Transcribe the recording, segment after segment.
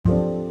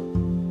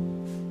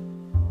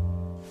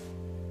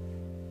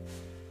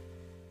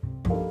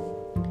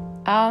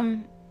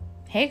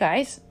Hey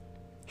guys.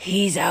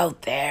 He's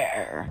out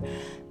there.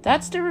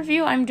 That's the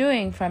review I'm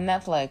doing from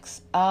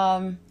Netflix.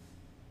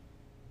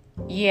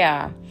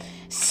 Yeah.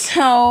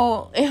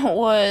 So, it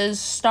was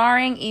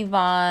starring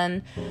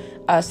Yvonne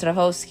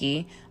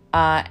Strahovski,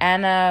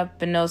 Anna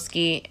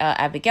Benoski,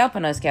 Abigail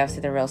Benoski,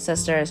 obviously the real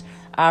sisters,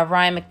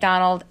 Ryan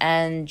McDonald,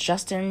 and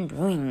Justin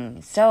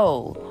Bruing.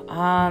 So,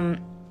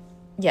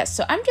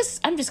 so I'm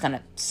just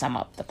gonna sum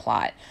up the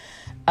plot.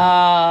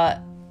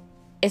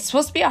 It's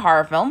supposed to be a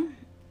horror film.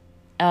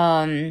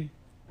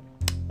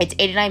 It's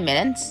 89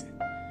 minutes.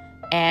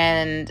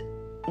 And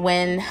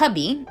when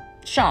hubby,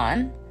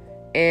 Sean,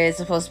 is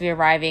supposed to be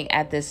arriving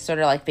at this sort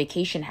of like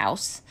vacation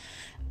house,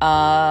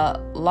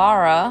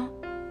 Laura,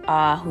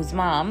 whose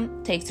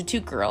mom takes the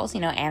two girls,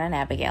 Anna and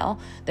Abigail.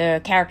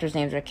 Their characters'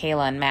 names are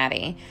Kayla and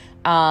Maddie.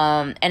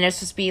 And they're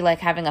supposed to be like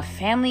having a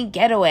family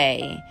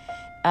getaway.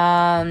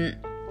 And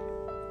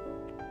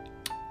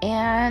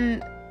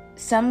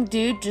some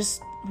dude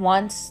just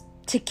wants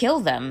to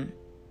kill them.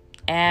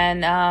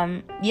 And,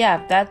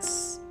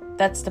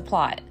 that's the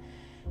plot.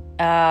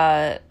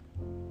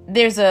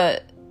 There's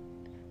a...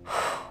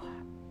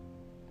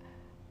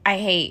 I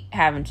hate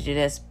having to do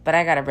this, but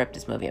I gotta rip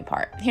this movie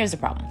apart. Here's the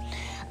problem.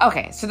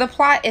 Okay, so the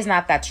plot is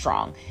not that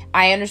strong.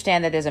 I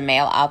understand that there's a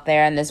male out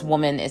there, and this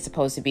woman is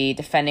supposed to be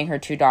defending her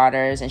two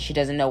daughters, and she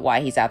doesn't know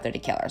why he's out there to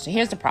kill her. So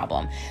here's the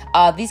problem.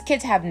 These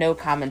kids have no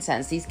common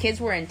sense. These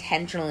kids were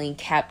intentionally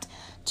kept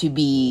to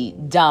be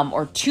dumb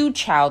or too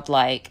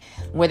childlike,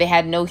 where they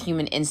had no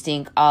human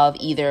instinct of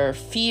either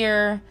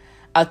fear,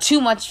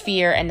 too much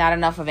fear, and not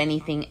enough of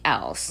anything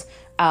else.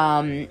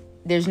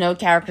 There's no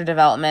character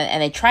development,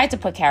 and they tried to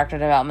put character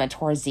development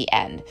towards the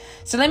end.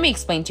 So let me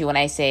explain to you when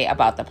I say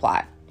about the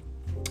plot.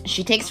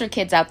 She takes her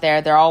kids out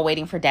there. They're all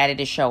waiting for daddy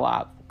to show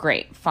up.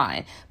 Great,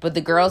 fine. But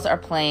the girls are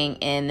playing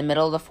in the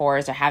middle of the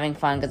forest. They're having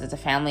fun because it's a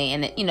family.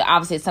 And,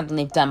 obviously it's something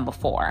they've done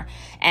before.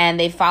 And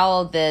they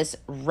follow this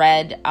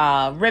red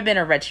ribbon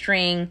or red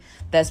string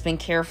that's been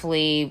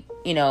carefully,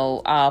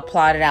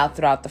 plotted out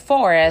throughout the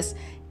forest.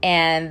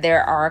 And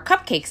there are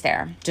cupcakes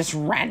there, just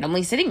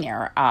randomly sitting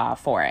there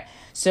for it.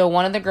 So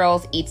one of the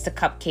girls eats the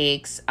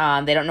cupcakes.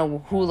 They don't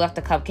know who left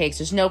the cupcakes.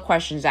 There's no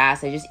questions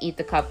asked. They just eat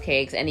the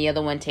cupcakes, and the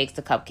other one takes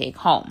the cupcake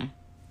home.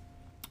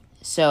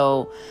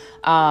 So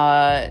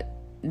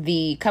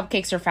the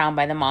cupcakes are found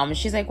by the mom, and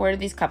she's like, where did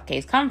these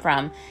cupcakes come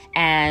from?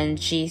 And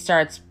she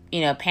starts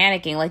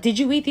panicking, like, did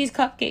you eat these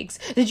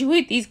cupcakes? Did you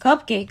eat these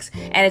cupcakes?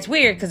 And it's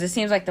weird because it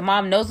seems like the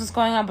mom knows what's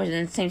going on, but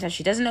at the same time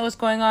she doesn't know what's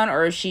going on,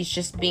 or she's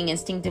just being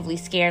instinctively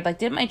scared. Like,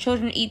 did my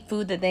children eat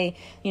food that they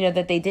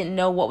didn't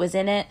know what was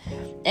in it?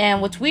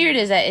 And what's weird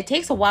is that it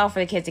takes a while for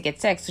the kids to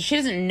get sick, so she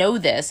doesn't know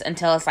this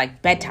until it's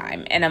like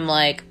bedtime. And I'm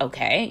like,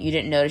 okay, you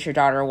didn't notice your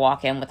daughter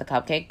walk in with a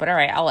cupcake, but all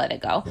right, I'll let it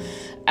go.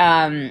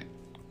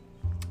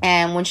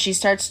 And when she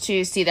starts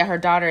to see that her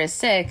daughter is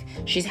sick,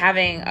 she's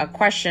having a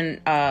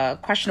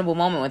questionable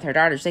moment with her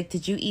daughter. She's like,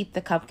 did you eat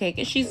the cupcake?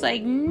 And she's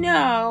like,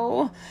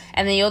 no.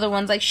 And the older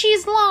one's like,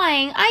 she's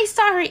lying. I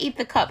saw her eat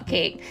the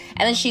cupcake.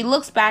 And then she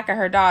looks back at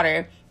her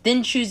daughter,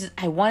 then chooses,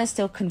 I want to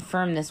still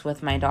confirm this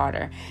with my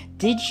daughter.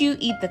 Did you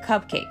eat the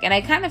cupcake? And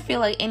I kind of feel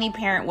like any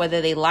parent,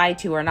 whether they lie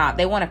to or not,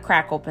 they want to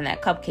crack open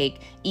that cupcake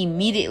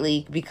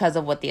immediately because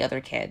of what the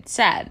other kid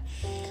said.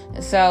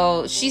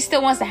 So she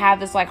still wants to have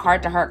this like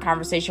heart-to-heart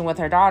conversation with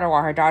her daughter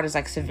while her daughter's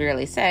like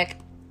severely sick.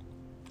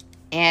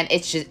 And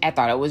it's just, I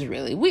thought it was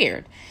really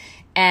weird.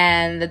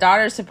 And the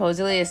daughter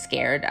supposedly is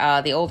scared.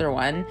 The older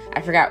one,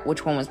 I forgot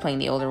which one was playing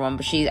the older one,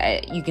 but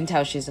you can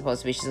tell she's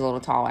supposed to be, she's a little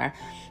taller.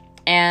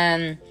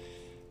 And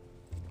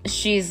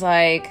she's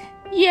like,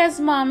 yes,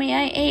 mommy,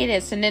 I ate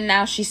it. So then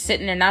now she's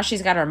sitting there. Now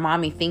she's got her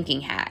mommy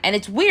thinking hat. And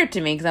it's weird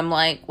to me because I'm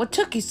like, what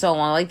took you so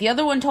long? Like, the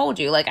other one told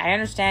you. Like, I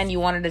understand you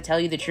wanted to tell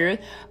you the truth,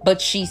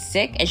 but she's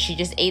sick and she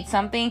just ate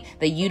something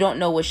that you don't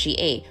know what she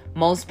ate.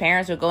 Most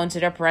parents would go into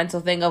their parental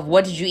thing of,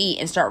 what did you eat?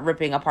 And start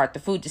ripping apart the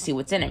food to see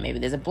what's in it. Maybe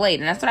there's a blade.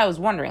 And that's what I was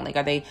wondering. Like,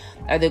 are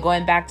they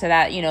going back to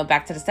that,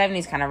 back to the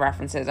 70s kind of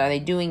references? Are they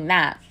doing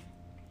that?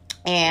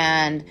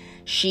 And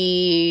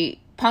she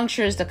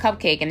punctures the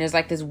cupcake and there's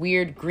like this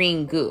weird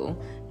green goo.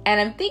 And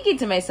I'm thinking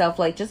to myself,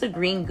 like, just a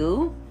green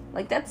goo?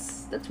 Like,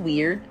 that's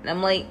weird. And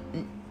I'm like,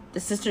 the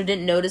sister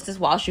didn't notice this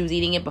while she was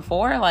eating it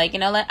before? Like,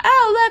 like,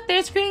 oh, look,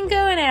 there's green goo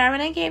in there. I'm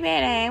gonna keep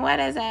eating.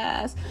 What is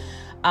this?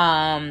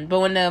 But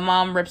when the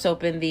mom rips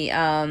open the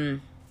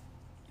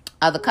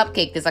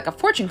cupcake, there's like a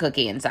fortune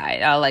cookie inside.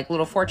 Like,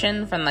 little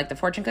fortune from, like, the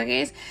fortune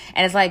cookies.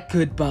 And it's like,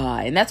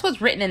 goodbye. And that's what's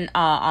written in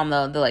on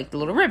the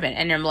little ribbon.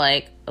 And I'm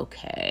like,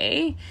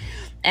 okay.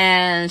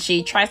 And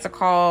she tries to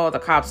call the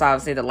cops.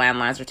 Obviously, the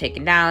landlines are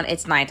taken down.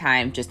 It's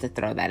nighttime, just to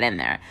throw that in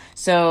there.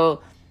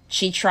 So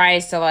she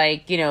tries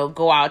to,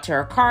 go out to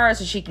her car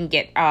so she can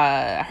get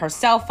her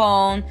cell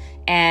phone.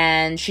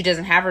 And she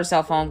doesn't have her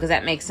cell phone because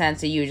that makes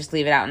sense that you just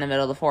leave it out in the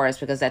middle of the forest,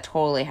 because that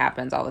totally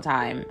happens all the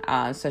time,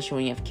 especially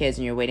when you have kids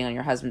and you're waiting on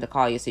your husband to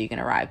call you so you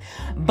can arrive.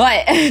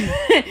 But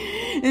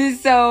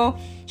so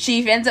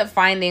she ends up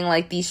finding,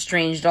 like, these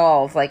strange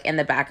dolls, like, in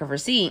the back of her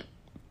seat.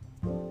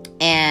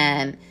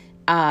 And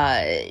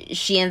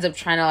she ends up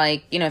trying to,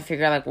 like, you know,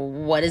 figure out, like, well,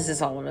 what is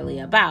this all really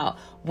about?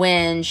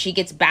 When she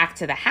gets back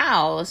to the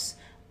house,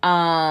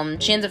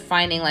 she ends up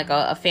finding, like,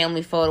 a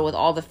family photo with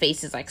all the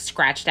faces, like,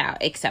 scratched out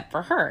except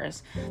for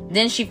hers.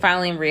 Then she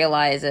finally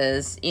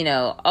realizes, you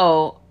know,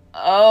 oh,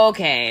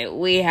 okay,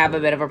 we have a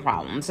bit of a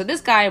problem. So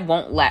this guy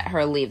won't let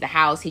her leave the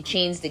house. He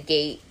chains the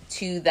gate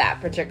to that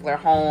particular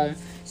home,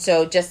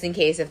 so just in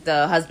case if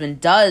the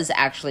husband does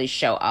actually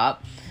show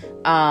up,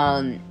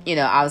 you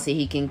know, obviously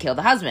he can kill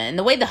the husband. And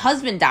the way the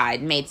husband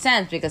died made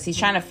sense because he's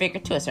trying to figure,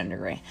 to a certain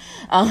degree,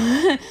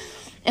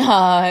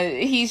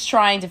 he's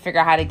trying to figure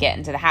out how to get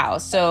into the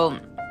house. So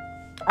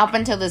up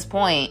until this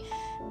point,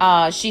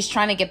 she's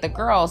trying to get the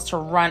girls to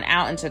run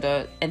out into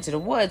the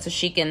woods so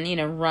she can, you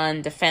know,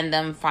 run, defend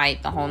them,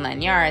 fight, the whole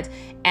 9 yards.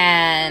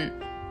 And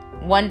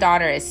one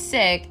daughter is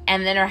sick,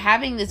 and then are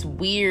having this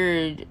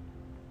weird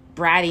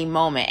bratty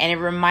moment, and it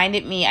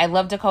reminded me, I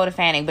love Dakota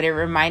Fanning, but it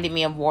reminded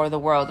me of War of the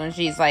Worlds, when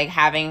she's like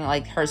having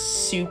like her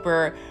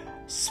super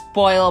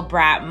spoiled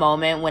brat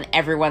moment when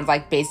everyone's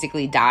like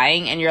basically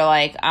dying, and you're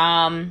like,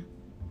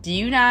 do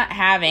you not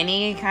have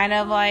any kind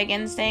of like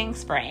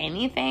instincts for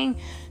anything?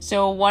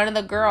 So one of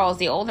the girls,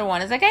 the older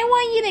one, is like, I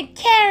want you to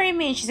carry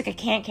me. And she's like, I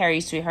can't carry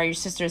you, sweetheart, your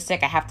sister is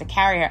sick, I have to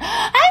carry her. I'm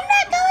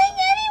not going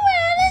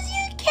anywhere unless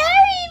you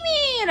carry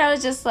me. And I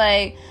was just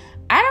like,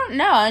 I don't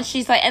know. And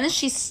she's like, and then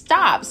she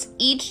stops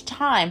each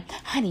time.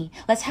 Honey,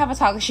 let's have a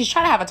talk. She's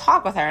trying to have a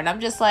talk with her. And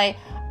I'm just like,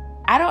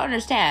 I don't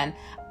understand.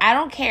 I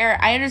don't care.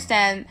 I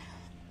understand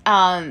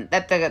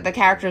that the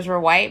characters were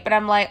white, but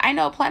I'm like, I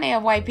know plenty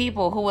of white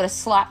people who would have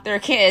slapped their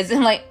kids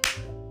and like,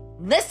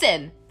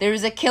 listen,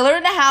 there's a killer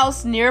in the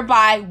house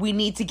nearby. We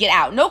need to get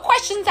out. No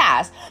questions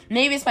asked.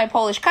 Maybe it's my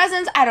Polish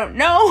cousins. I don't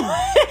know.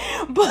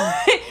 but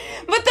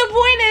the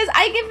point is,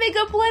 I can think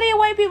of plenty of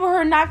white people who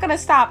are not going to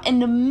stop in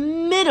the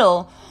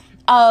middle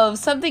of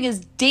something as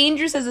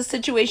dangerous as a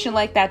situation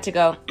like that to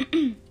go,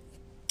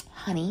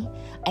 honey,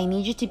 I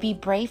need you to be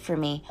brave for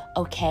me,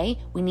 okay?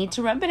 We need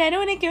to run, but I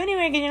don't want to go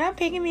anywhere because you're not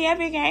picking me up.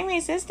 You're carrying my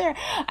sister.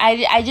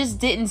 I just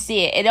didn't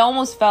see it. It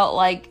almost felt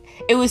like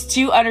it was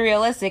too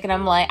unrealistic, and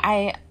I'm like,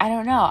 I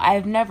don't know.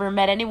 I've never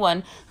met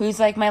anyone who's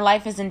like, my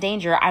life is in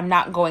danger, I'm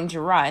not going to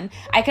run.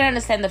 I can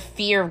understand the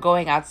fear of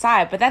going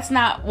outside, but that's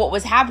not what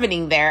was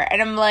happening there.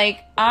 And I'm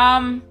like,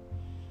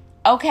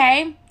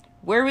 okay,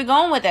 where are we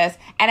going with this?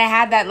 And I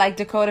had that like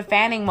Dakota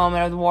Fanning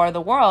moment of the War of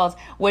the Worlds,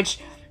 which,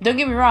 don't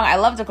get me wrong, I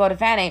love Dakota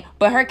Fanning,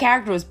 but her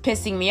character was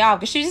pissing me off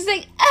because she was just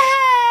like,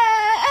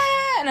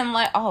 and I'm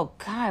like, oh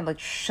God,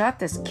 like, shut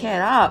this kid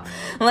up.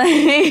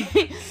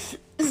 Like,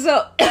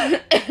 so,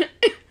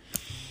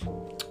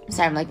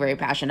 sorry, I'm like very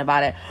passionate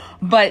about it,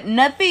 but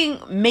nothing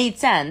made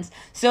sense.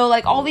 So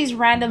like all these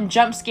random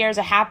jump scares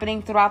are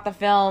happening throughout the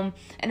film,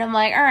 and I'm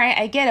like, all right,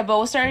 I get it. But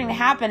what's starting to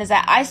happen is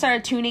that I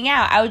started tuning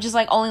out. I would just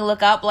like only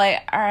look up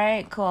like, all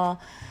right, cool.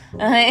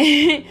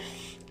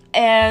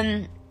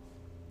 And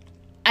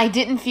I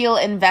didn't feel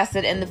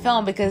invested in the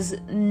film because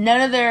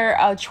none of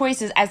their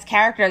choices as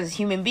characters, as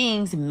human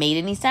beings, made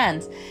any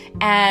sense.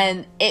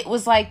 And it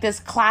was like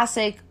this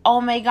classic, oh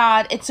my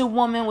God, it's a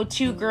woman with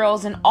two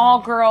girls, and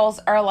all girls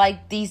are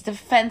like these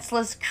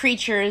defenseless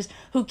creatures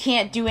who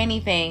can't do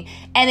anything.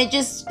 And it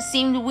just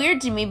seemed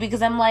weird to me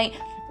because I'm like,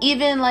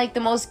 even like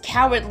the most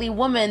cowardly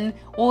woman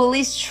will at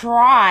least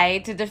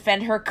try to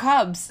defend her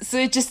cubs. So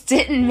it just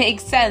didn't make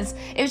sense.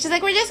 It was just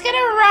like, we're just gonna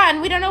run.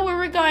 We don't know where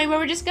we're going, but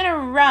we're just gonna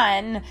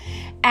run.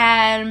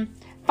 And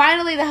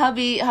finally the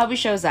hubby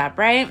shows up,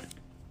 right?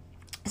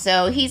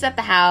 So he's at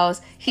the house.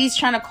 He's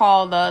trying to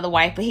call the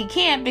wife, but he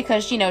can't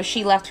because, you know,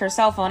 she left her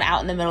cell phone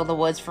out in the middle of the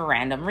woods for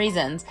random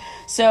reasons.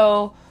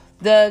 So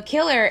the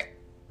killer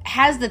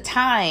has the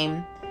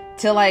time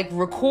to like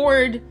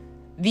record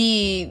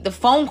the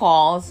phone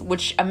calls,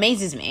 which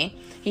amazes me.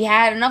 He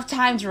had enough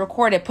time to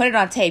record it, put it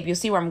on tape. You'll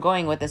see where I'm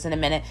going with this in a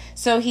minute.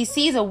 So he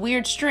sees a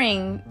weird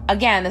string,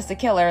 again, that's the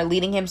killer,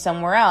 leading him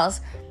somewhere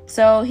else.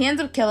 So he ends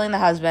up killing the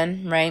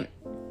husband, right?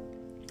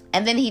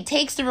 And then he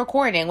takes the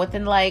recording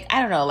within like,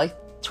 I don't know, like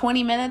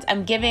 20 minutes.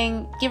 I'm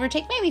giving, give or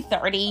take, maybe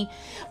 30.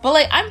 But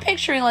like, I'm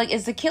picturing like,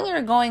 is the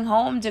killer going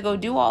home to go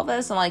do all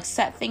this and like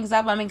set things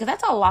up? I mean, because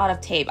that's a lot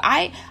of tape.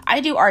 I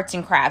do arts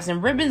and crafts,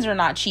 and ribbons are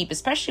not cheap,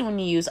 especially when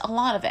you use a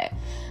lot of it.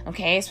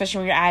 Okay, especially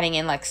when you're adding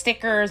in like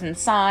stickers and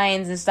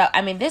signs and stuff.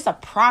 I mean, there's a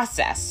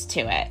process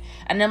to it.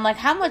 And I'm like,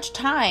 how much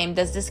time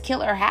does this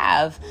killer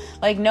have?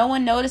 Like, no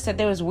one noticed that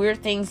there was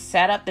weird things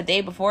set up the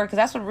day before, because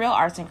that's what real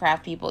arts and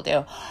craft people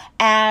do.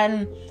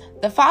 And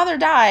the father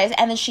dies,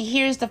 and then she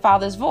hears the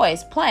father's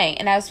voice playing,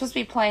 and I was supposed to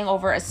be playing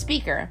over a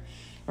speaker,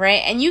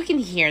 right? And you can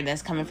hear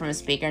this coming from a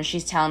speaker, and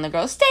she's telling the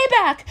girl, stay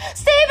back,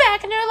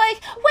 and they're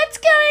like, what's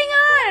going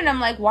on? And I'm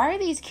like, why are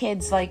these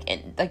kids like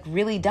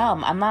really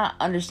dumb? I'm not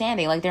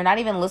understanding. Like, they're not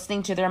even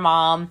listening to their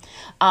mom.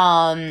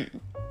 And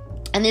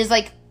there's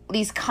like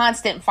these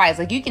constant fights.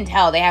 Like, you can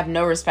tell they have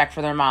no respect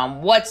for their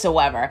mom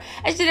whatsoever.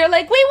 And so they're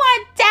like, we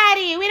want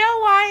daddy, we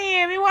don't want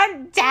him, we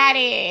want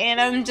daddy.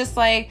 And I'm just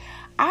like,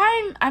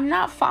 I'm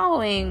not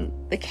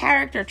following the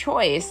character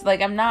choice. Like,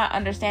 I'm not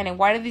understanding,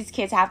 why do these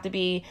kids have to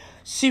be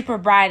super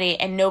bratty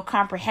and no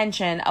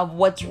comprehension of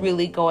what's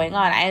really going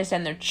on. I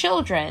understand they're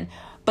children,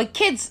 but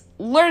kids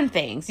learn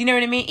things. You know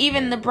what I mean?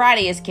 Even the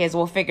brattiest kids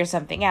will figure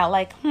something out.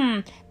 Like,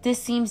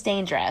 this seems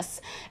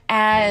dangerous.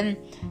 And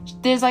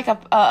there's like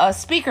a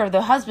speaker of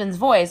the husband's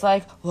voice,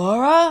 like,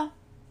 Laura,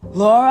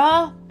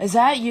 is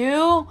that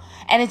you?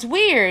 And it's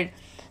weird.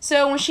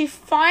 So when she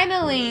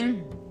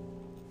finally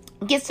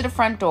gets to the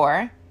front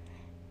door,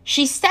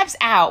 she steps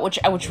out, which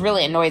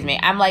really annoys me.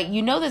 I'm like,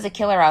 there's a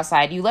killer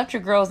outside. You left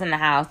your girls in the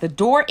house. The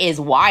door is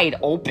wide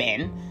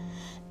open.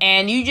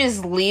 And you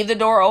just leave the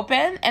door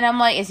open? And I'm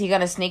like, is he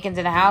going to sneak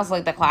into the house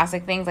like the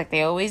classic things like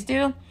they always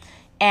do?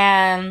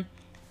 And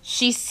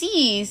she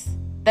sees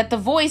that the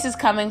voice is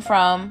coming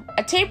from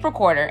a tape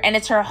recorder. And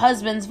it's her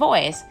husband's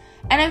voice.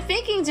 And I'm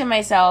thinking to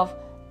myself,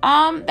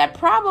 that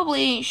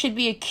probably should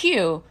be a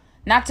cue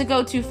not to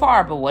go too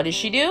far. But what does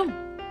she do?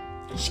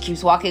 She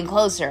keeps walking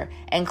closer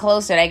and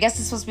closer. And I guess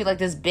it's supposed to be like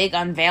this big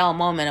unveil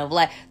moment of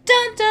like,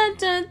 dun, dun,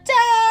 dun,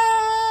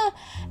 dun.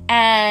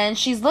 And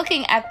she's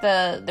looking at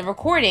the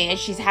recording and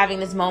she's having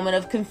this moment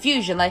of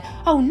confusion. Like,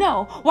 oh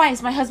no, why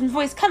is my husband's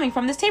voice coming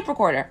from this tape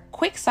recorder?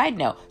 Quick side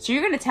note. So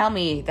you're going to tell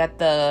me that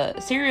the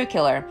serial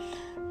killer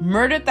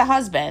murdered the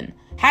husband,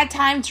 had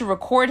time to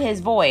record his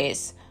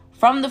voice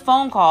from the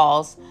phone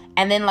calls,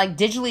 and then like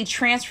digitally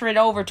transfer it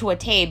over to a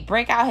tape,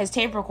 break out his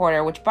tape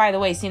recorder, which by the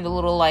way seemed a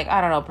little like,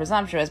 I don't know,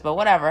 presumptuous, but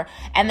whatever.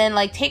 And then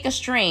like take a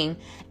string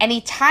and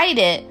he tied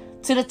it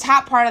to the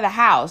top part of the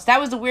house.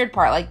 That was the weird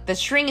part. Like the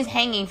string is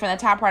hanging from the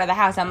top part of the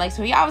house. I'm like,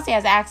 so he obviously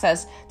has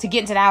access to get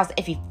into the house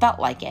if he felt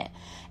like it.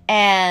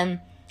 And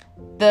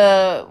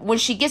when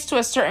she gets to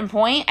a certain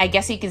point, I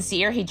guess he can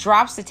see her. He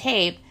drops the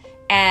tape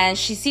and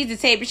she sees the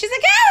tape and she's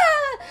like,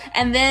 ah!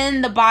 And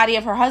then the body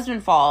of her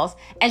husband falls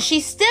and she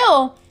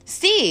still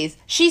sees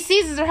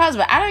as her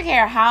husband. I don't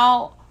care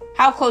how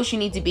close you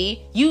need to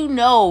be.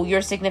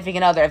 Your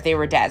significant other if they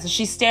were dead. So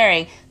she's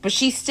staring, but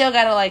she's still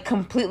got to like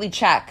completely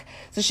check.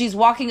 So she's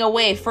walking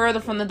away further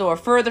from the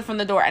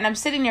door. And I'm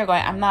sitting there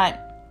going, I'm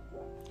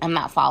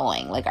not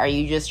following. Like, are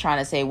you just trying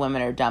to say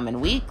women are dumb and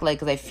weak? Like,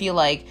 'cause I feel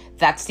like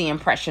that's the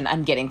impression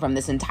I'm getting from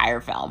this entire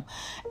film.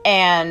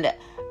 And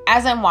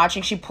as I'm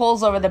watching, she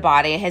pulls over the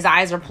body. His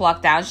eyes are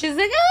plucked out. She's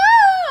like,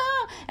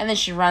 ah! And then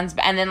she runs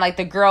back. And then like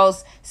the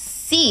girls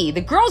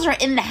are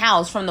in the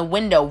house from the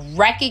window,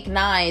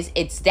 recognize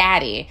it's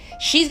daddy.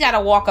 She's got to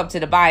walk up to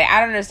the body.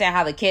 I don't understand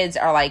how the kids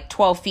are like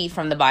 12 feet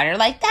from the body. They're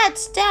like,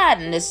 that's dad.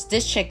 And this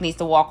chick needs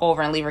to walk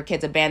over and leave her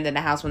kids abandoned in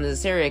the house when there's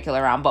a serial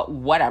killer around, but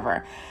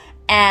whatever.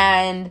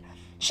 And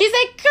she's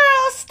like,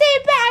 girl, stay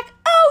back.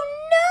 Oh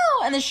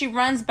no. And then she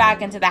runs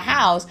back into the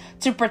house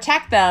to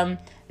protect them,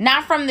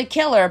 not from the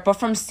killer, but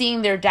from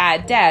seeing their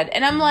dad dead.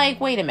 And I'm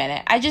like, wait a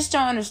minute. I just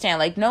don't understand.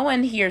 Like, no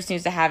one here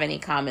seems to have any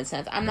common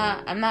sense. I'm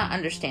not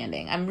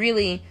understanding. I'm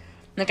really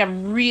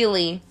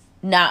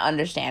not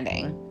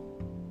understanding.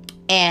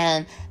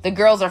 And the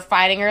girls are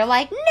fighting her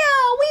like, no,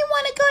 we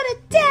want to go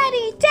to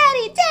daddy.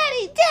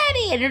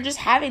 And they're just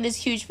having this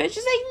huge fit.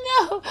 She's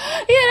like, no,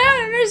 you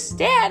don't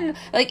understand.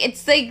 Like,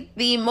 it's like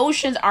the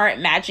emotions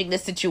aren't matching the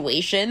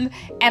situation.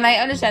 And I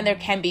understand there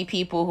can be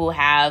people who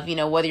have,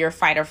 whether you're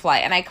fight or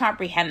flight. And I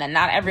comprehend that.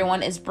 Not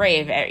everyone is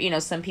brave.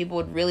 Some people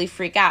would really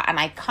freak out. And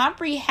I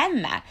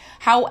comprehend that.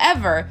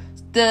 However,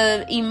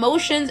 the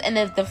emotions and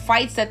the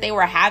fights that they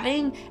were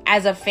having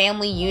as a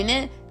family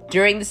unit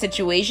during the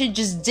situation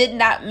just did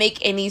not make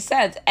any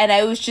sense. And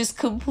I was just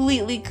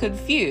completely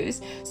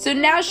confused. So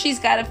now she's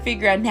got to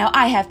figure out, now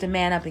I have to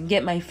man up and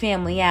get my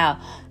family out.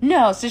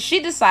 No, so she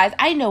decides,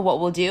 I know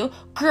what we'll do.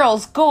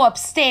 Girls, go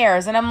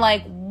upstairs. And I'm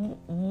like,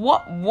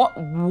 what? Like,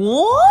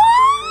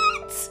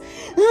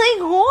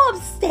 go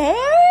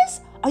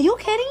upstairs? Are you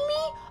kidding me?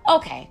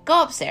 Okay,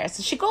 go upstairs.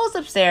 So she goes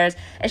upstairs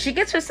and she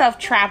gets herself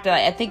trapped in,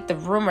 I think, the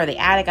room or the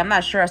attic. I'm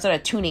not sure. I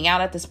started tuning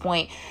out at this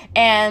point.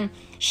 And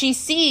she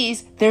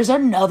sees there's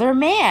another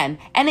man.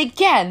 And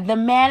again, the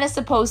man is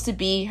supposed to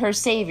be her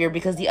savior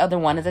because the other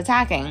one is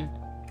attacking.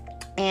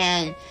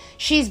 And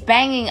she's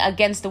banging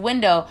against the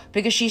window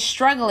because she's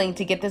struggling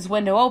to get this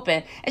window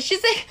open. And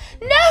she's like,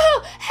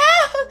 no,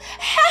 help.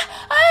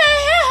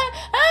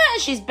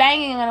 She's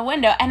banging on a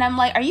window. And I'm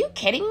like, are you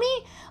kidding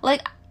me?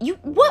 Like,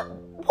 what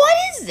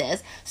is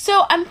this?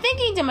 So I'm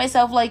thinking to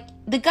myself, like,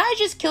 the guy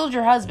just killed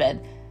your husband.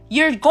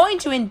 You're going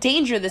to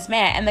endanger this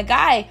man. And the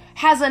guy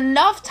has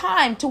enough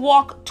time to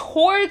walk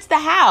towards the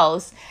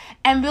house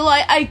and be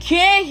like, I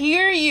can't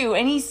hear you.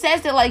 And he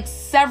says it like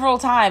several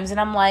times. And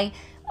I'm like,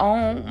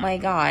 oh my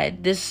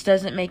God, this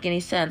doesn't make any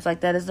sense. Like,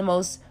 that is the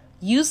most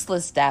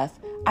useless death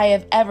I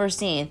have ever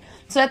seen.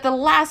 So at the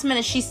last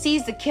minute, she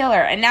sees the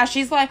killer. And now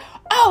she's like,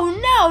 oh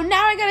no,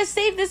 now I gotta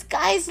save this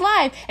guy's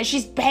life. And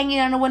she's banging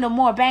on the window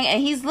more, bang.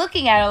 And he's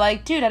looking at her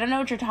like, dude, I don't know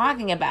what you're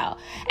talking about.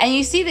 And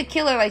you see the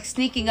killer like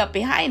sneaking up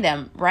behind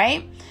him,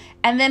 right?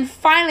 And then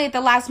finally at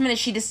the last minute,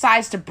 she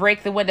decides to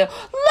break the window.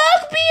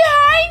 Look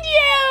behind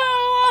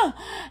you!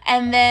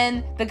 And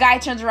then the guy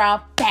turns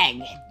around,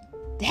 bang.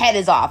 The head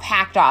is off,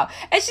 hacked off.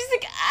 And she's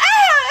like, ah!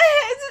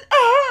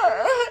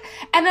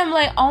 And I'm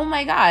like, oh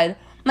my God.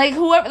 Like,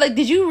 whoever, like,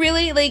 did you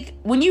really, like,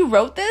 when you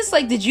wrote this,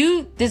 like,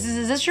 is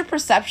this your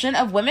perception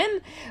of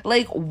women?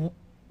 Like,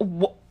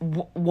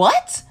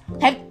 what?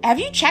 Have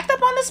you checked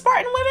up on the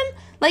Spartan women?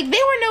 Like, they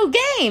were no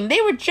game.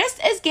 They were just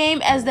as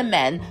game as the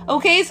men.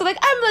 Okay, so, like,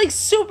 I'm, like,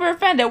 super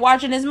offended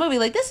watching this movie.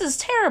 Like, this is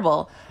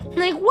terrible.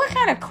 Like, what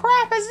kind of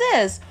crap is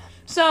this?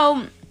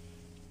 So,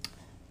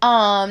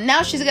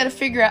 now she's got to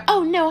figure out,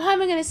 oh no, how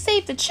am I going to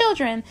save the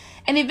children?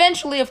 And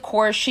eventually, of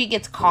course, she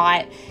gets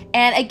caught.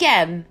 And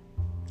again,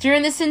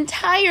 during this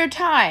entire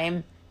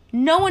time,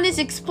 no one is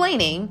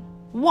explaining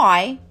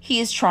why he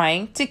is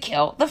trying to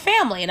kill the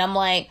family. And I'm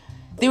like,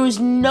 there was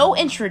no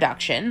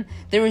introduction.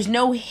 There was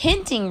no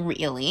hinting,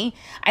 really.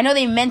 I know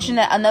they mentioned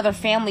that another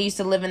family used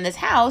to live in this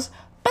house,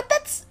 but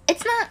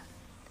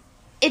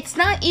it's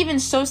not even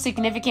so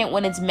significant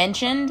when it's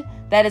mentioned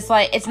that it's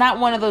like, it's not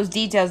one of those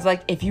details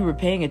like, if you were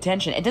paying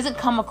attention. It doesn't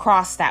come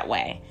across that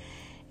way.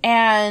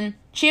 And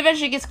she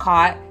eventually gets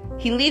caught.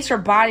 He leaves her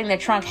body in the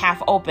trunk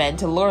half open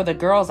to lure the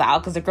girls out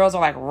because the girls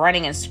are like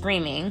running and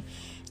screaming.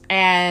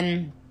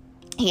 And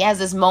he has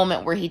this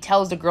moment where he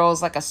tells the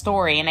girls like a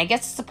story, and I guess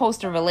it's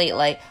supposed to relate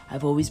like,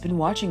 I've always been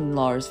watching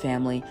Lars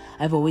family.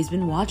 I've always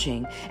been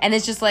watching. And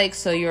it's just like,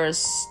 so you're a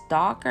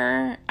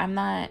stalker? I'm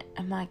not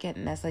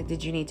getting this. Like,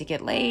 did you need to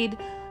get laid?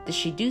 Did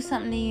she do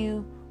something to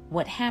you?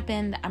 What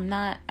happened? I'm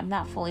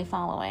not fully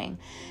following.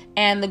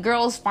 And the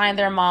girls find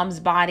their mom's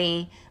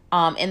body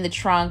in the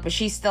trunk, but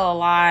she's still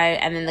alive.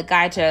 And then the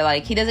guy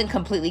he doesn't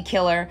completely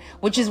kill her,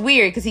 which is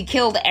weird because he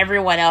killed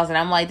everyone else. And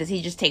I'm like, does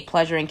he just take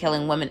pleasure in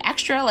killing women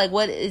extra? Like,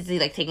 what is he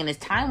like taking his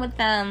time with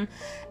them?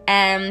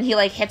 And he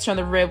like hits her in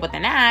the rib with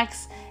an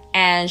axe.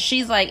 And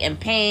she's like in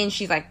pain.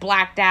 She's like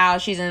blacked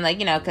out. She's in like,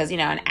 because,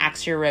 an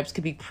axe to your ribs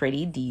could be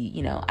pretty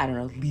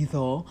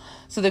lethal.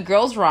 So the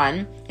girls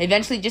run,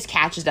 eventually just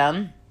catches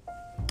them.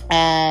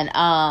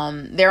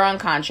 And they're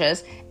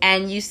unconscious,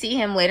 and you see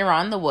him later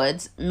on in the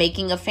woods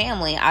making a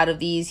family out of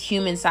these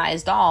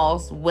human-sized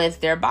dolls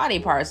with their body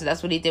parts. So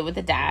that's what he did with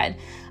the dad.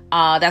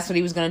 That's what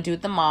he was going to do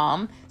with the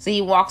mom. So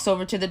he walks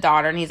over to the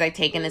daughter, and he's like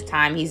taking his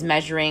time. He's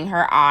measuring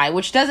her eye,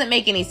 which doesn't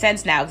make any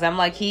sense now, because I'm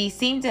like, he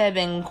seemed to have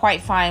been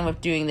quite fine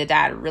with doing the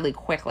dad really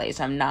quickly.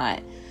 So I'm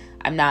not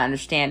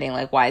understanding,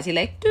 like, why is he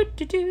like,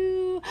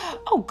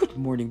 oh, good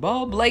morning,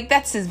 Bob. Like,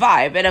 that's his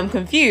vibe, and I'm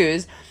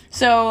confused.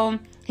 So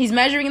he's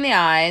measuring the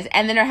eyes,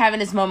 and then they're having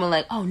this moment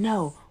like, oh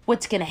no,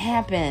 what's gonna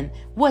happen?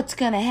 What's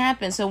gonna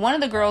happen? So one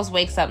of the girls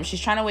wakes up, and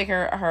she's trying to wake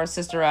her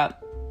sister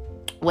up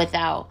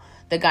without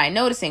the guy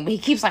noticing, but he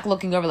keeps like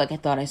looking over like, I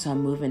thought I saw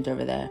movement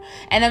over there.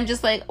 And I'm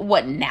just like,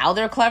 what, now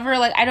they're clever?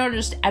 Like, I don't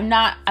understand.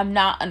 I'm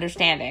not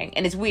understanding.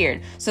 And it's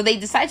weird. So they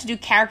decide to do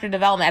character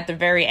development at the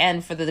very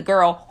end for the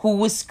girl who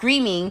was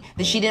screaming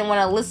that she didn't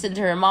want to listen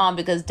to her mom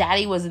because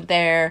daddy wasn't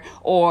there,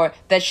 or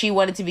that she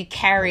wanted to be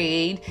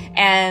carried.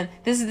 And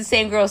this is the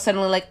same girl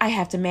suddenly like, I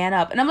have to man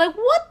up. And I'm like,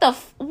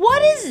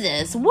 what is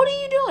this? What are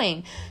you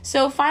doing?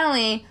 So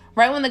finally,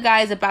 right when the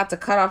guy is about to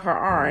cut off her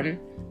arm,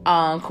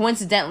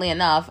 coincidentally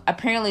enough,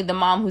 apparently the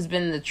mom who's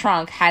been in the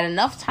trunk had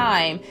enough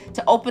time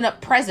to open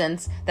up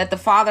presents that the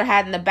father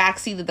had in the back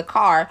seat of the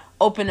car,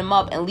 open them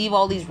up and leave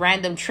all these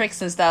random tricks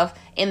and stuff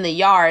in the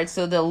yard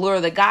so they'll lure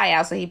the guy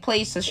out. So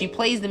she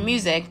plays the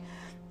music,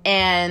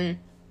 and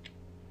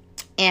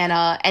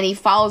he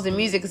follows the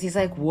music because he's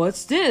like,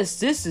 what's this?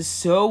 This is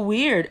so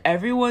weird.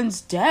 Everyone's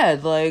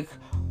dead. Like,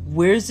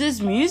 where's this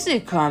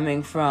music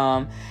coming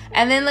from?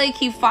 And then, like,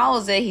 he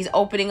follows it. He's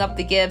opening up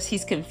the gifts.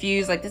 He's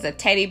confused. Like, there's a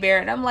teddy bear.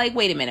 And I'm like,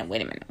 wait a minute.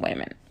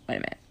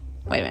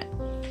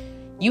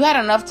 You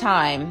had enough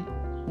time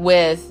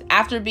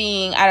after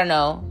being, I don't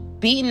know,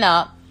 beaten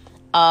up,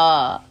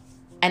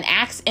 an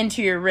axe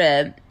into your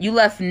rib. You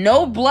left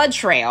no blood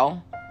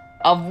trail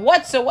of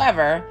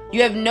whatsoever.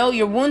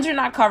 Your wounds are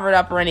not covered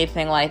up or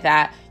anything like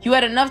that. You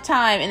had enough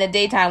time in the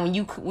daytime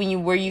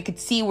where you could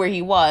see where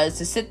he was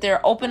to sit there,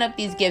 open up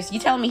these gifts. You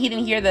telling me he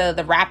didn't hear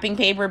the wrapping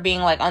paper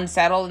being like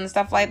unsettled and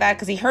stuff like that?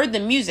 Because he heard the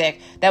music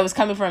that was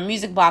coming from a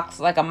music box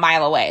like a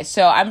mile away.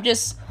 So I'm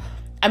just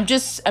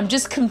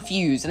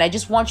confused, and I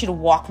just want you to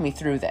walk me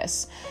through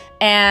this.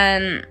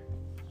 And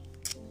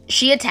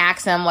she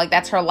attacks him, like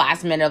that's her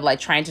last minute of like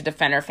trying to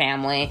defend her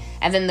family.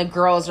 And then the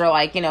girls are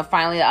like,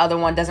 finally the other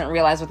one doesn't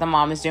realize what the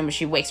mom is doing, but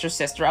she wakes her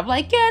sister up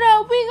like, get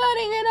out, we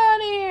gotta get out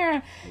of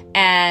here.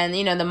 And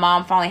the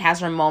mom finally has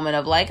her moment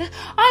of like,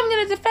 I'm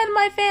gonna defend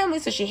my family.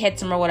 So she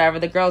hits him or whatever.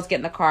 The girls get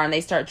in the car and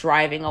they start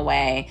driving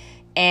away.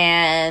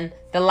 And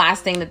the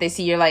last thing that they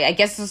see, you're like, I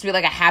guess this would be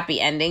like a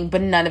happy ending, but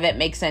none of it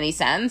makes any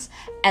sense.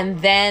 And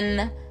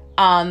then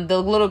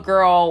the little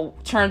girl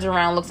turns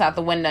around, looks out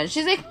the window, and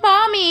she's like,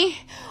 Mommy,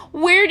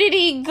 where did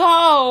he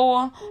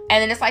go?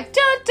 And then it's like,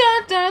 da,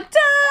 da, da,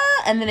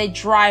 da. And then they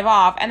drive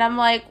off. And I'm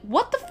like,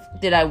 what the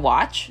did I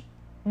watch?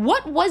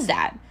 What was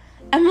that?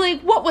 I'm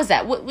like, what was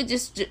that?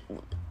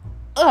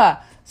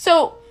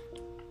 So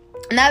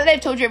now that I've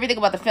told you everything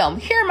about the film,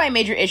 here are my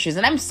major issues.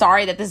 And I'm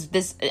sorry that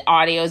this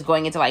audio is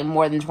going into like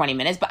more than 20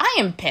 minutes, but I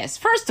am pissed.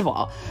 First of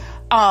all,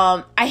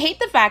 I hate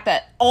the fact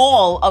that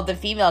all of the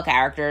female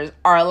characters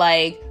are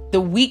like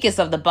the weakest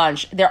of the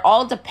bunch. They're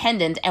all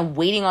dependent and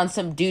waiting on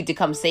some dude to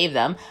come save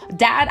them.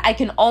 Dad, I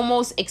can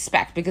almost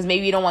expect, because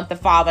maybe you don't want the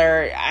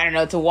father, I don't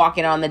know, to walk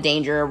in on the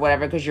danger or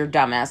whatever because your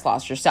dumbass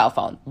lost your cell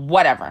phone.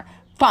 Whatever.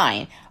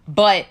 Fine.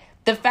 But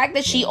the fact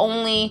that she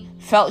only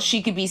felt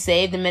she could be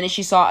saved the minute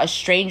she saw a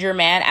stranger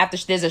man, after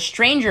there's a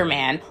stranger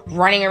man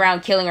running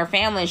around killing her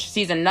family, and she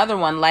sees another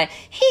one like,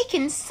 he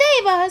can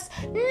save us,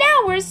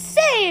 now we're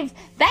saved.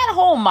 That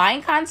whole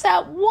mind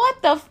concept,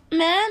 what the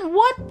man?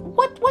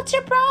 What's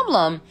your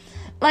problem?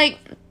 Like,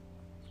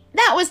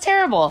 that was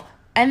terrible.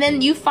 And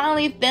then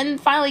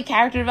finally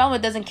character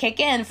development doesn't kick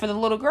in for the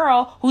little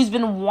girl who's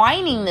been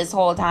whining this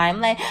whole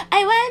time. Like,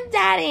 I want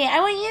daddy. I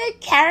want you to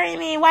carry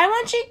me. Why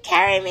won't you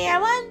carry me? I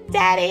want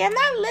daddy. I'm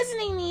not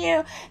listening to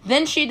you.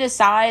 Then she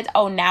decides,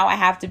 now I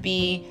have to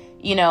be,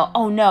 now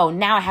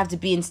I have to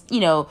be,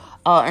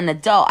 an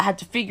adult. I have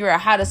to figure out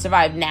how to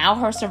survive. Now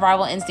her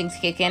survival instincts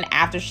kick in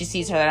after she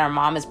sees that her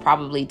mom is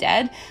probably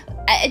dead.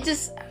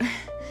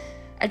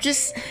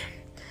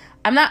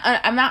 I'm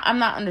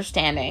not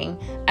understanding.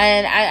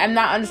 And I'm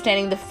not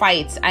understanding the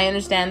fights. I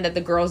understand that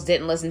the girls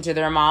didn't listen to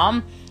their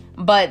mom,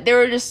 but there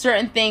were just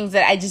certain things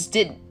that I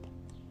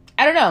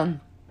don't know.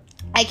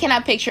 I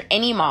cannot picture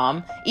any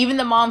mom, even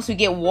the moms who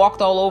get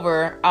walked all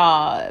over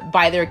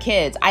by their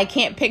kids. I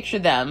can't picture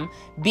them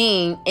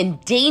being in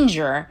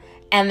danger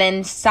and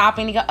then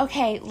stopping to go,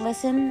 okay,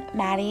 listen,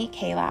 Maddie,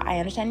 Kayla, I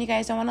understand you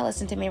guys don't want to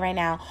listen to me right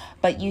now,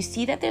 but you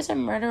see that there's a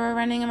murderer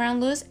running around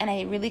loose, and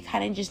I really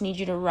kind of just need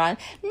you to run.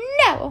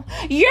 No,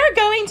 you're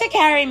going to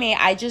carry me.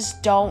 I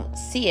just don't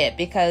see it,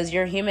 because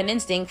your human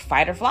instinct,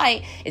 fight or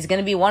flight, is going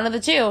to be one of the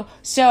two.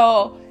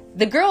 So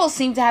the girls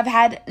seem to have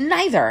had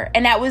neither,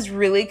 and that was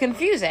really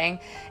confusing.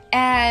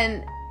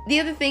 And the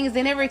other thing is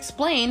they never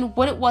explained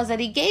what it was that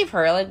he gave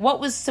her. Like,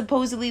 what was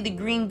supposedly the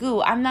green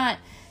goo?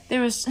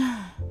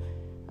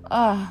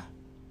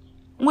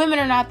 Women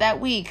are not that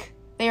weak.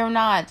 They are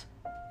not.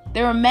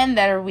 There are men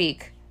that are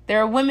weak.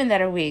 There are women that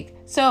are weak.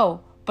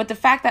 So, but the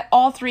fact that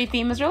all three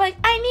females are like,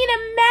 I need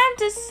a man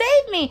to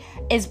save me,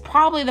 is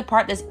probably the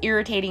part that's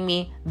irritating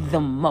me the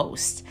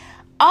most.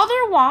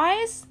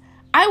 Otherwise,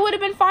 I would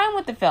have been fine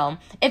with the film.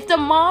 If the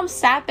mom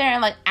sat there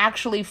and like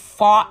actually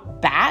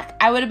fought back,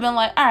 I would have been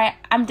like, all right,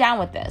 I'm down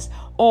with this.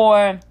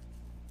 Or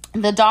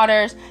the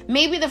daughters,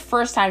 maybe the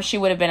first time she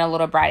would have been a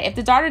little bratty. If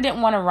the daughter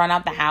didn't want to run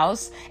out the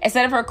house,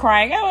 instead of her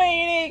crying, I want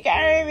you to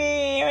carry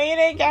me, I want you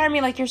to carry me,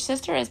 like, your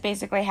sister is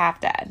basically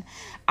half dead.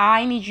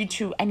 I need you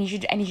to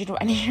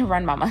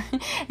run, mama.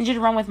 I need you to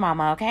run with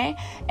mama, okay?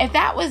 If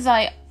that was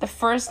like the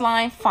first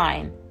line,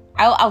 fine.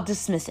 I'll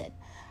dismiss it.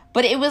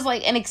 But it was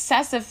like an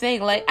excessive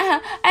thing, like, I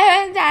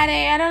want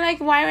daddy, I don't like,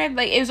 why,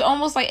 like, it was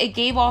almost like it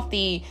gave off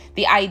the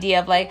idea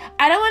of like,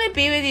 I don't want to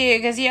be with you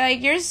because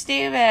you're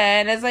stupid.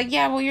 And it's like,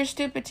 yeah, well, you're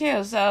stupid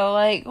too. So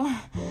like,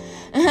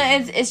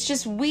 it's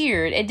just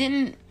weird. It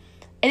didn't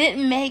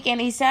make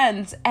any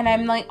sense. And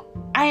I'm like,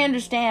 I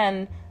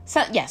understand.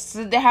 So yes,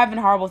 there have been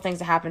horrible things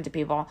that happen to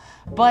people,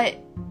 but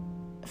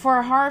for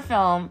a horror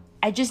film,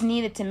 I just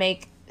need it to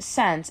make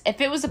sense. If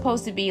it was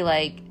supposed to be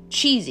like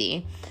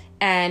cheesy,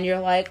 and you're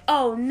like,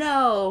 oh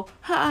no,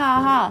 ha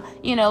ha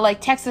ha,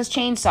 like Texas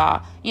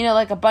Chainsaw,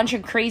 like a bunch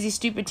of crazy,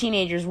 stupid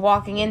teenagers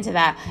walking into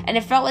that. And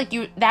it felt like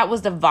that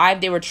was the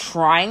vibe they were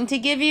trying to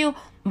give you,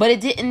 but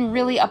it didn't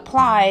really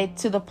apply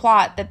to the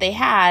plot that they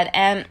had.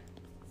 And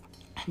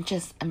I'm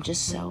just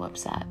so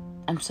upset.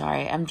 I'm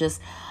sorry.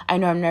 I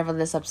know I'm never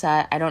this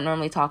upset. I don't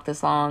normally talk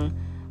this long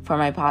for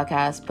my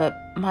podcast, but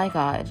my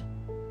God,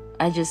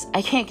 I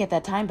can't get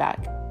that time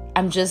back.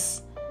 I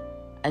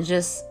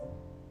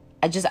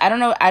don't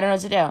know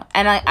what to do.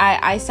 And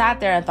I sat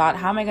there and thought,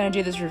 how am I going to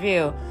do this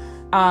review?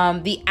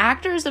 The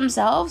actors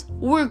themselves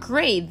were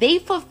great. They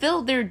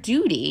fulfilled their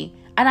duty.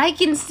 And I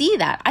can see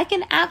that. I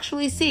can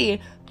actually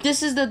see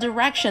this is the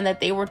direction that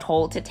they were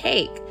told to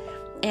take.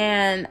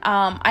 And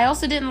I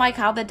also didn't like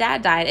how the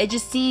dad died. It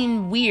just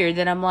seemed weird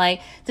that I'm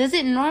like, does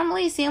it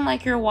normally seem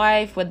like your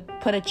wife would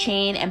put a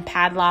chain and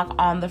padlock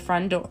on the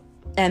front door?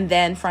 And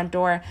then front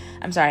door,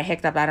 I'm sorry, I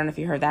hiccuped up. I don't know if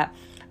you heard that.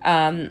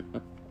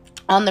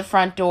 On the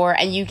front door,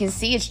 and you can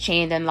see it's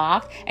chained and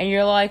locked, and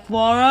you're like,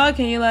 Laura,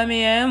 can you let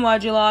me in?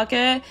 Why'd you lock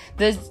it?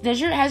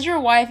 Has your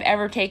wife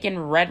ever taken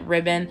red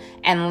ribbon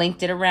and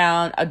linked it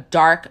around a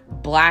dark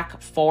black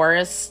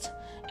forest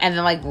and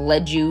then like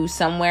led you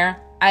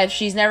somewhere? If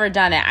she's never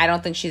done it, I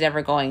don't think she's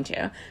ever going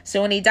to.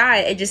 So when he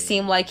died, it just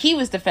seemed like he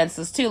was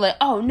defenseless too. Like,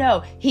 oh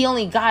no, he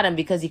only got him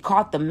because he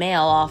caught the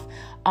mail off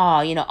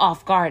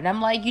guard. And I'm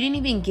like, you didn't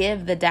even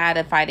give the dad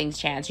a fighting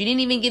chance. You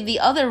didn't even give the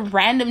other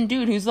random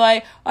dude who's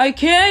like, I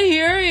can't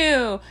hear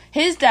you.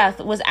 His death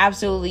was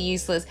absolutely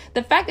useless.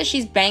 The fact that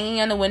she's banging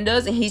on the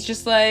windows and he's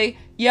just like,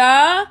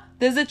 yeah,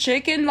 there's a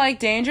chick in like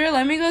danger.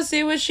 Let me go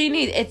see what she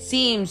needs. It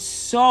seems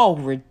so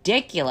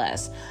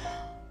ridiculous.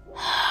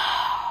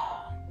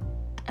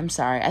 I'm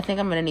sorry. I think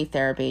I'm going to need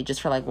therapy just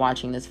for like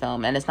watching this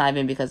film. And it's not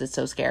even because it's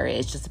so scary.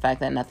 It's just the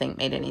fact that nothing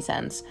made any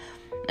sense.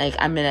 Like,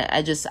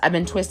 I've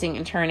been twisting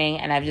and turning,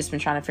 and I've just been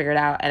trying to figure it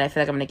out, and I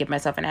feel like I'm gonna give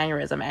myself an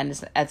aneurysm, and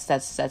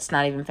that's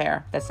not even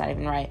fair. That's not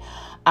even right.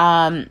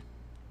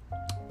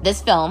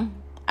 This film,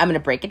 I'm gonna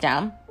break it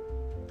down,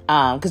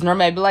 because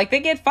normally I'd be like, they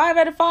get 5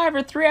 out of 5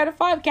 or 3 out of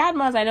 5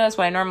 Cadmas. I know that's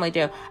what I normally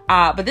do.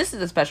 But this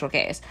is a special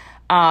case.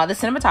 The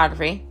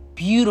cinematography,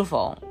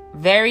 beautiful,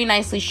 very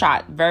nicely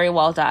shot, very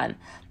well done.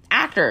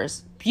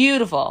 Actors,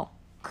 beautiful,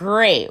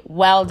 great,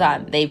 well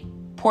done. They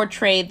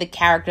portrayed the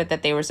character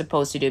that they were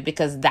supposed to do,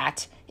 because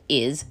that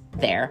is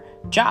their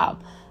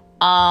job.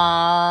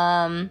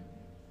 The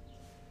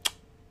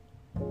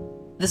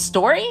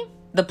story,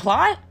 the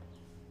plot,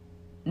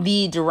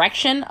 the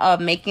direction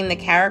of making the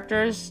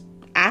characters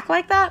act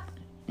like that,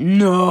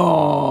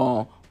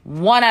 no.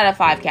 1 out of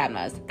 5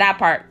 Cadmas. That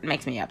part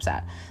makes me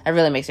upset. It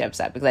really makes me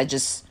upset, because it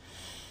just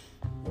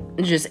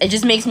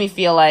makes me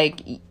feel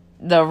like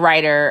the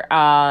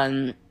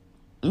writer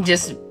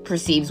just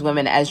perceives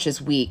women as just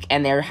weak,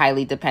 and they're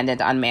highly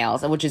dependent on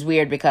males, which is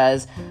weird,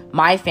 because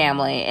my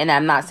family, and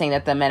I'm not saying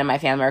that the men in my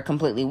family are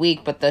completely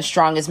weak, but the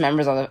strongest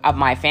members of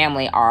my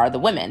family are the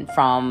women,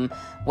 from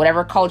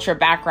whatever culture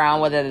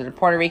background, whether they're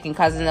Puerto Rican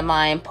cousins of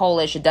mine,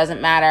 Polish, it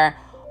doesn't matter.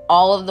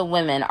 All of the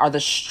women are the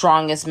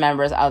strongest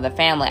members of the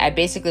family. I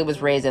basically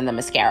was raised in the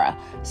mascara.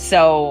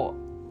 So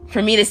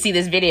for me to see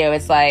this video,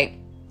 it's like,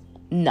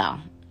 no.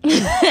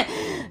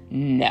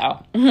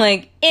 No.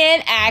 Like,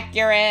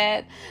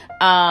 inaccurate.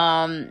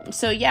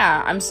 So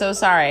yeah, I'm so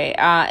sorry.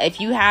 If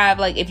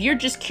you're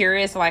just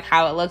curious, like,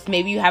 how it looks,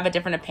 maybe you have a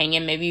different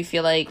opinion, maybe you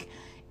feel like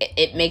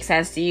it makes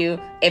sense to you.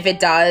 If it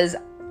does,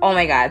 oh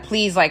my God,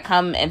 please, like,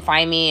 come and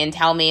find me and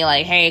tell me,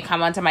 like, hey,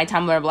 come onto my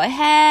Tumblr and be like,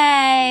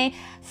 hey,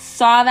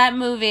 saw that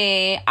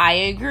movie, I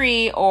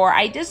agree or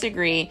I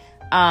disagree.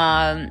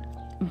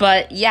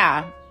 But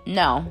yeah,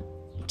 no,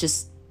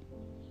 just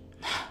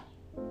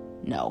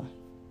no.